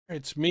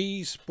It's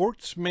me,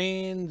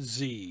 Sportsman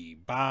Z,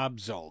 Bob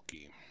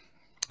Zulke.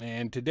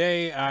 And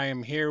today I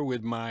am here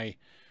with my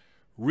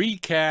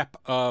recap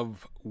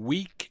of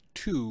Week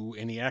 2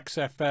 in the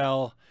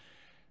XFL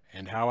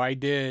and how I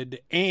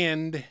did.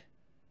 And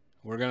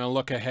we're going to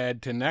look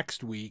ahead to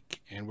next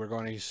week and we're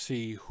going to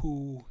see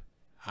who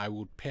I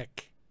will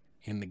pick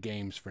in the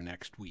games for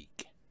next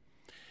week.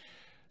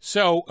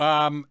 So,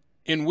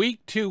 in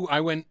Week 2,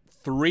 I went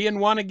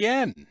 3-1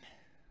 again.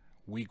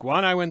 Week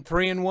 1, I went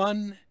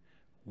 3-1.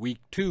 Week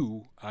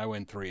 2, I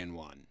went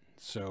 3-1.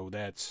 So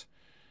that's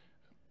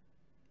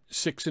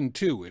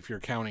 6-2 if you're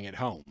counting at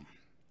home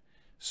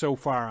so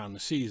far on the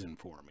season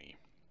for me.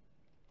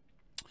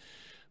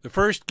 The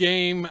first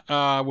game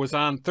was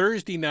on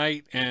Thursday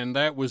night, and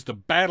that was the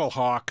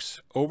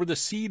Battlehawks over the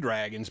Sea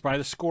Dragons by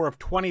the score of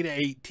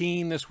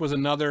 20-18. This was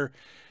another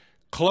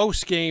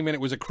close game, and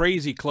it was a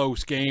crazy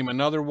close game.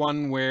 Another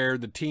one where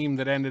the team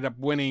that ended up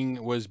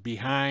winning was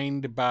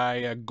behind by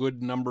a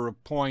good number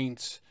of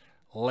points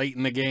late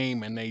in the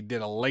game, and they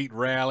did a late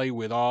rally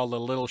with all the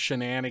little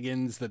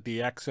shenanigans that the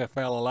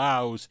XFL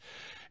allows,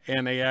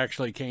 and they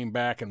actually came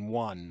back and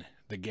won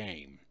the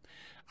game.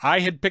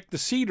 I had picked the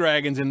Sea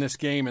Dragons in this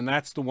game, and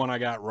that's the one I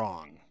got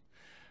wrong.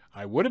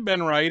 I would have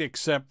been right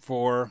except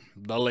for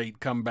the late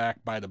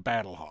comeback by the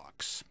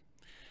Battlehawks.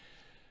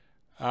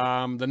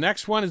 The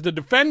next one is the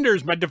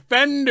Defenders. My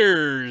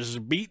Defenders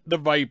beat the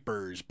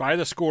Vipers by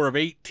the score of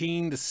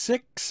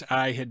 18-6.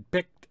 I had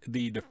picked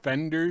the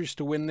Defenders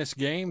to win this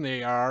game.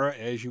 They are,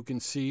 as you can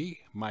see,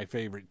 my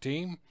favorite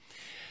team.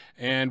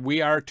 And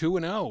we are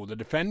 2-0. The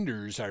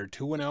Defenders are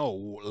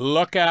 2-0.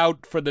 Look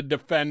out for the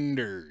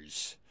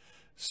Defenders.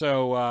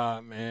 So,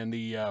 and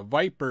the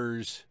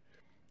Vipers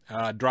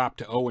dropped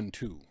to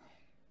 0-2.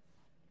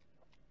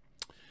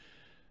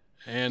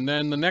 And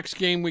then the next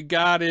game we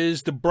got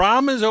is the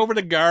Brahmas over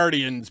the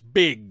Guardians.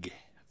 Big,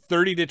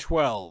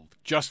 30-12.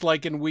 Just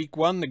like in Week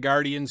 1, the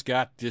Guardians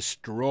got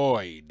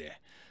destroyed.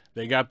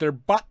 They got their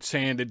butts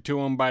handed to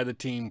them by the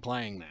team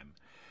playing them.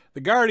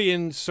 The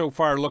Guardians so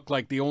far look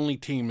like the only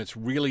team that's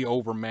really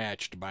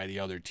overmatched by the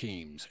other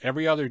teams.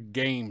 Every other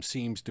game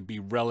seems to be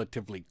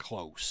relatively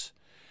close.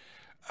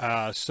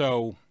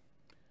 So,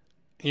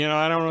 you know,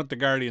 I don't know what the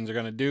Guardians are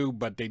going to do,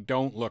 but they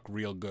don't look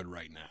real good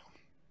right now.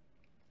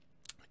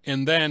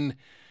 And then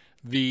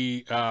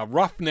the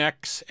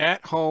Roughnecks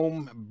at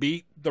home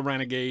beat the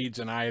Renegades,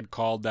 and I had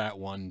called that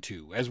one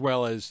too, as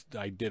well as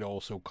I did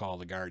also call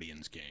the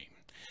Guardians game.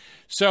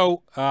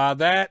 So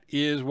that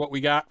is what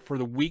we got for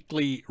the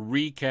weekly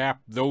recap.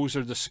 Those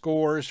are the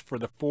scores for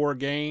the 4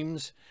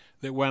 games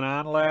that went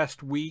on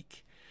last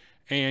week.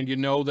 And you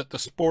know that the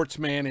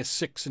Sportsman is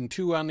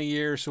 6-2 on the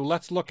year. So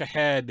let's look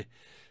ahead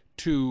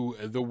to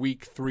the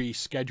Week 3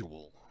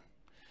 schedule.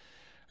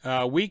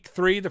 Week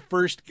 3, the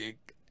first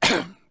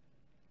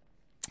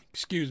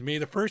excuse me,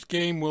 the first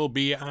game will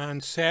be on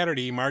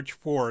Saturday, March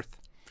 4th.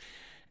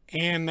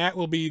 And that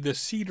will be the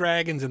Sea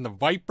Dragons and the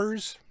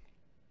Vipers.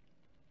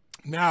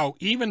 Now,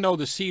 even though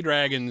the Sea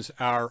Dragons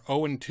are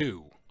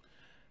 0-2,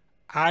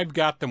 I've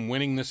got them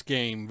winning this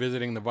game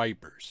visiting the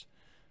Vipers.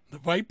 The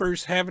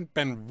Vipers haven't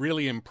been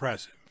really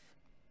impressive.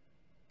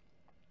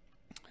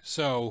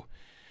 So,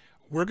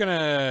 we're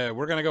gonna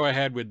go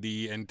ahead with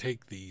and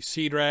take the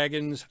Sea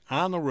Dragons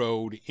on the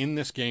road in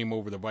this game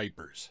over the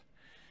Vipers.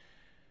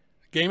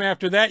 Game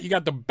after that, you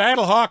got the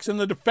Battlehawks and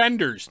the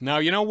Defenders. Now,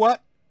 you know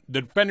what?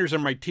 The Defenders are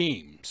my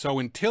team. So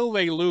until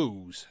they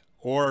lose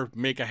or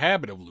make a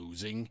habit of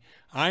losing,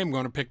 I'm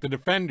going to pick the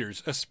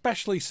Defenders,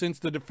 especially since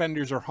the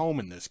Defenders are home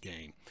in this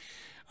game.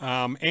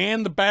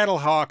 And the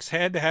Battlehawks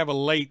had to have a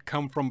late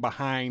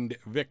come-from-behind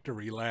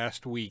victory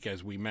last week,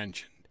 as we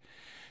mentioned.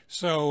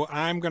 So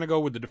I'm going to go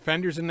with the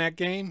Defenders in that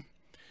game.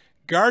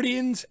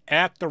 Guardians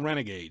at the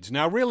Renegades.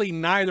 Now, really,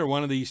 neither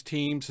one of these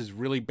teams has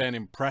really been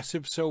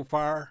impressive so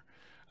far.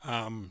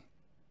 The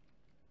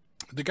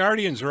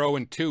Guardians are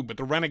 0-2, but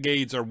the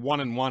Renegades are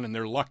 1-1, and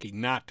they're lucky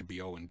not to be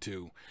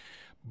 0-2.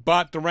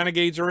 But the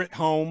Renegades are at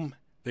home.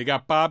 They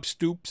got Bob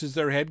Stoops as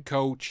their head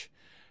coach,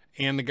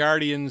 and the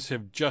Guardians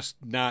have just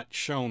not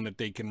shown that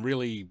they can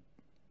really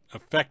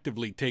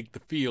effectively take the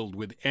field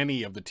with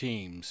any of the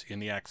teams in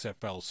the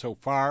XFL so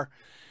far.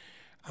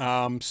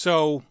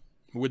 So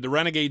with the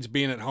Renegades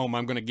being at home,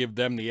 I'm going to give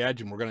them the edge,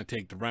 and we're going to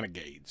take the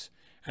Renegades.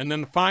 And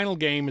then the final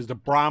game is the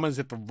Brahmas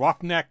at the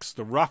Roughnecks.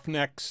 The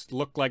Roughnecks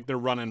look like they're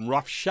running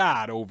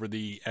roughshod over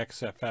the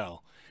XFL.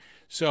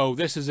 So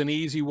this is an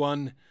easy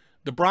one.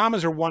 The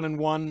Brahmas are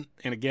 1-1,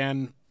 and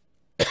again,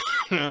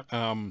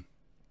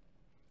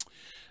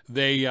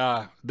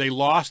 they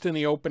lost in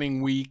the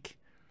opening week,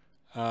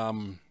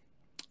 and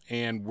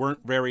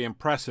weren't very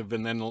impressive.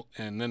 And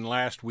then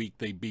last week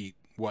they beat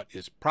what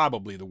is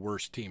probably the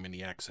worst team in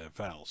the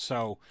XFL.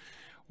 So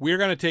we're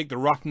going to take the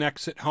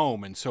Roughnecks at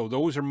home, and so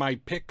those are my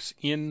picks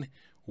in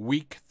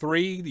Week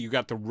 3. You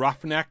got the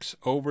Roughnecks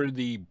over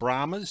the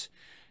Brahmas.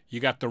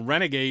 You got the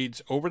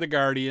Renegades over the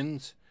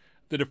Guardians.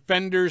 The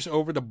Defenders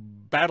over the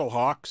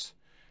Battlehawks,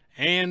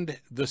 and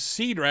the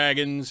Sea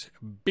Dragons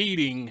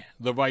beating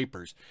the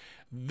Vipers.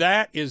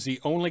 That is the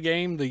only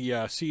game,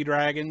 the Sea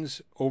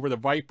Dragons over the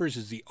Vipers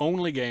is the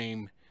only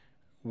game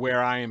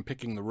where I am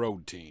picking the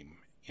road team.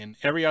 In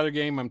every other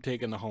game, I'm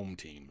taking the home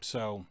team.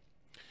 So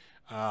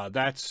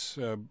that's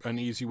an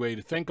easy way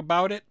to think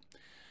about it.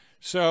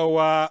 So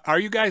are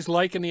you guys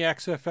liking the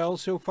XFL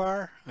so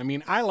far? I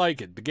mean, I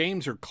like it. The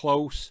games are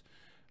close.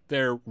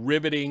 They're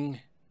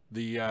riveting.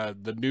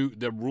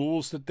 The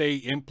rules that they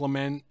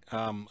implement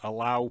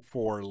allow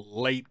for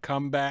late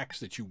comebacks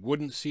that you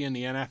wouldn't see in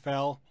the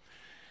NFL.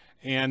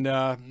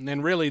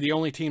 And really, the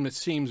only team that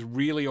seems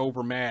really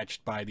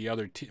overmatched by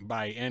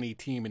by any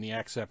team in the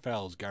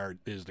XFL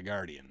is the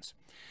Guardians.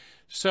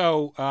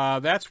 So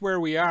that's where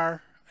we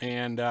are.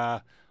 And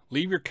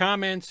leave your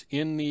comments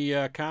in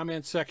the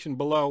comments section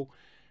below.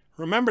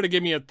 Remember to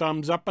give me a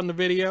thumbs up on the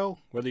video,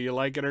 whether you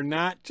like it or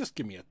not. Just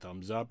give me a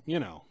thumbs up. You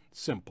know,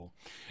 simple.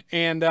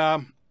 And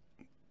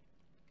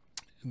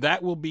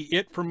that will be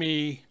it for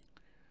me.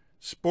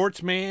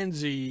 Sportsman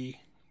Z,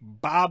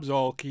 Bob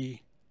Zolke,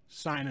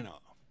 signing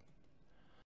off.